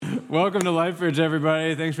Welcome to LifeBridge,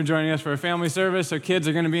 everybody. Thanks for joining us for a family service. So kids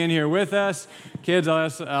are going to be in here with us. Kids,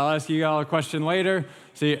 I'll ask you all a question later.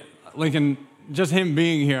 See, Lincoln, just him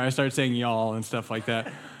being here, I start saying y'all and stuff like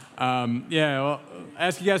that.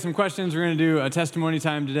 Ask you guys some questions. We're going to do a testimony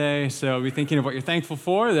time today. So be thinking of what you're thankful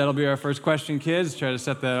for. That'll be our first question, kids. Try to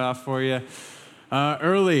set that off for you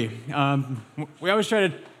early. We always try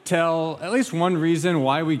to tell at least one reason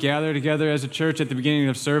why we gather together as a church at the beginning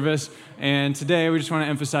of service. And today we just want to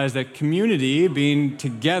emphasize that community, being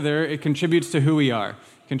together, it contributes to who we are.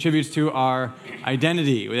 It contributes to our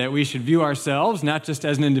identity, that we should view ourselves not just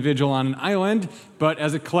as an individual on an island, but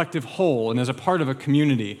as a collective whole and as a part of a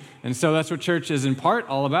community. And so that's what church is in part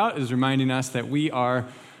all about, is reminding us that we are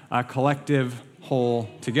a collective whole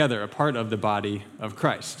together, a part of the body of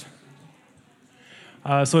Christ.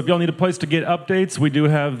 So if y'all need a place to get updates, we do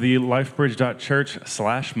have the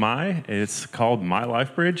lifebridge.church/my. It's called My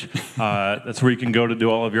LifeBridge. That's where you can go to do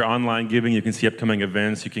all of your online giving. You can see upcoming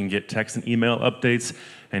events. You can get text and email updates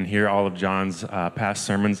and hear all of John's past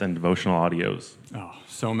sermons and devotional audios. Oh,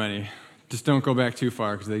 so many. Just don't go back too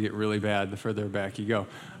far because they get really bad the further back you go.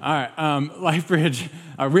 All right, LifeBridge.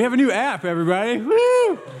 We have a new app, everybody.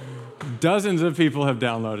 Woo! Dozens of people have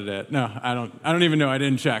downloaded it. No, I don't even know. I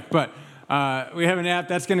didn't check, but we have an app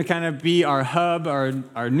that's going to kind of be our hub, our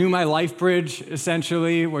new My LifeBridge,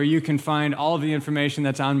 essentially, where you can find all of the information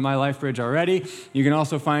that's on My LifeBridge already. You can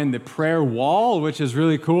also find the prayer wall, which is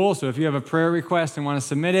really cool. So if you have a prayer request and want to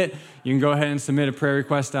submit it, you can go ahead and submit a prayer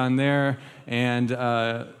request on there, and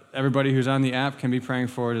everybody who's on the app can be praying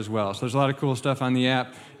for it as well. So there's a lot of cool stuff on the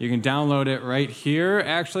app. You can download it right here,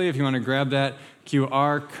 actually, if you want to grab that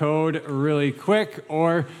QR code really quick,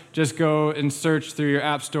 or just go and search through your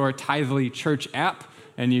app store Tithely Church app,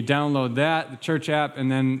 and you download that, the church app,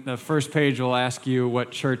 and then the first page will ask you what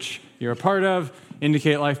church you're a part of,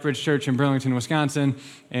 indicate LifeBridge Church in Burlington, Wisconsin,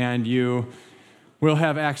 and you will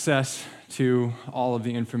have access to all of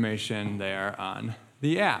the information there on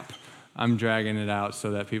the app. I'm dragging it out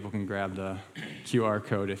so that people can grab the QR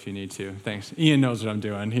code if you need to. Thanks. Ian knows what I'm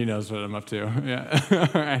doing. He knows what I'm up to. Yeah. All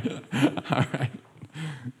right.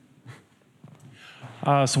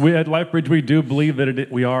 So we at LifeBridge, we do believe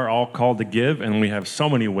that we are all called to give, and we have so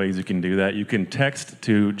many ways you can do that. You can text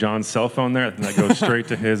to John's cell phone there, and that goes straight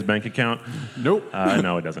to his bank account. Nope.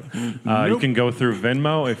 No, it doesn't. Nope. You can go through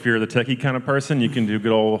Venmo if you're the techie kind of person. You can do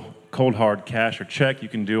good old cold hard cash or check. You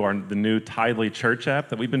can do the new Tithely Church app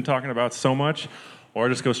that we've been talking about so much, or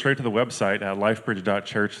just go straight to the website at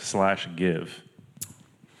lifebridge.church/give.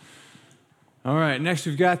 All right, next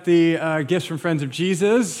we've got the Gifts from Friends of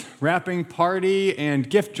Jesus, wrapping party, and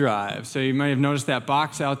gift drive. So you might have noticed that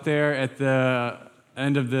box out there at the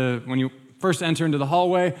end of when you first enter into the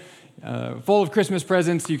hallway, full of Christmas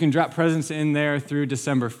presents. You can drop presents in there through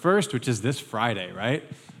December 1st, which is this Friday, right?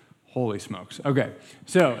 Holy smokes. Okay,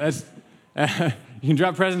 so that's you can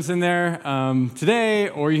drop presents in there today,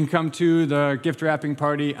 or you can come to the gift wrapping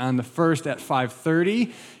party on the 1st at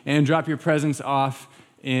 5:30 and drop your presents off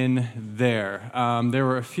in there. There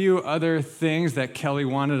were a few other things that Kelly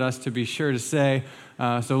wanted us to be sure to say.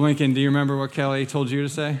 So Lincoln, do you remember what Kelly told you to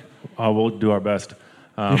say? We'll do our best.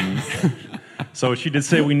 So she did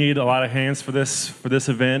say we need a lot of hands for this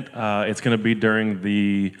event. It's going to be during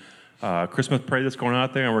the Christmas parade that's going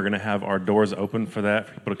out there, and we're going to have our doors open for that,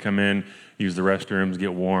 for people to come in, use the restrooms,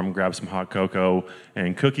 get warm, grab some hot cocoa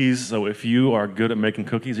and cookies. So if you are good at making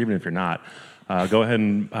cookies, even if you're not, go ahead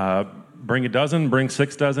and bring a dozen, bring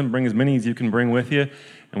 6 dozen, bring as many as you can bring with you.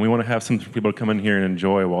 And we want to have some people to come in here and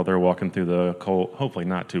enjoy while they're walking through the cold, hopefully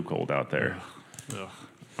not too cold out there. Ugh.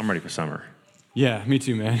 I'm ready for summer. Yeah, me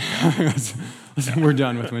too, man. We're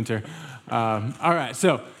done with winter. All right,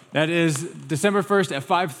 so that is December 1st at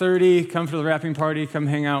 5:30. Come for the wrapping party. Come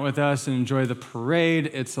hang out with us and enjoy the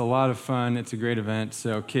parade. It's a lot of fun. It's a great event.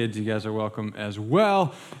 So kids, you guys are welcome as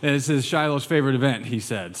well. This is Shiloh's favorite event, he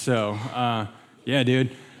said. So, yeah,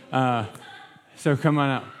 dude. So come on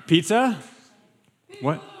out. Pizza?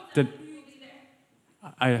 What?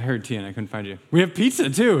 I heard Tia and I couldn't find you. We have pizza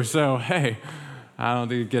too, so hey, I don't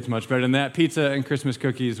think it gets much better than that. Pizza and Christmas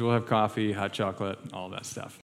cookies. We'll have coffee, hot chocolate, all that stuff.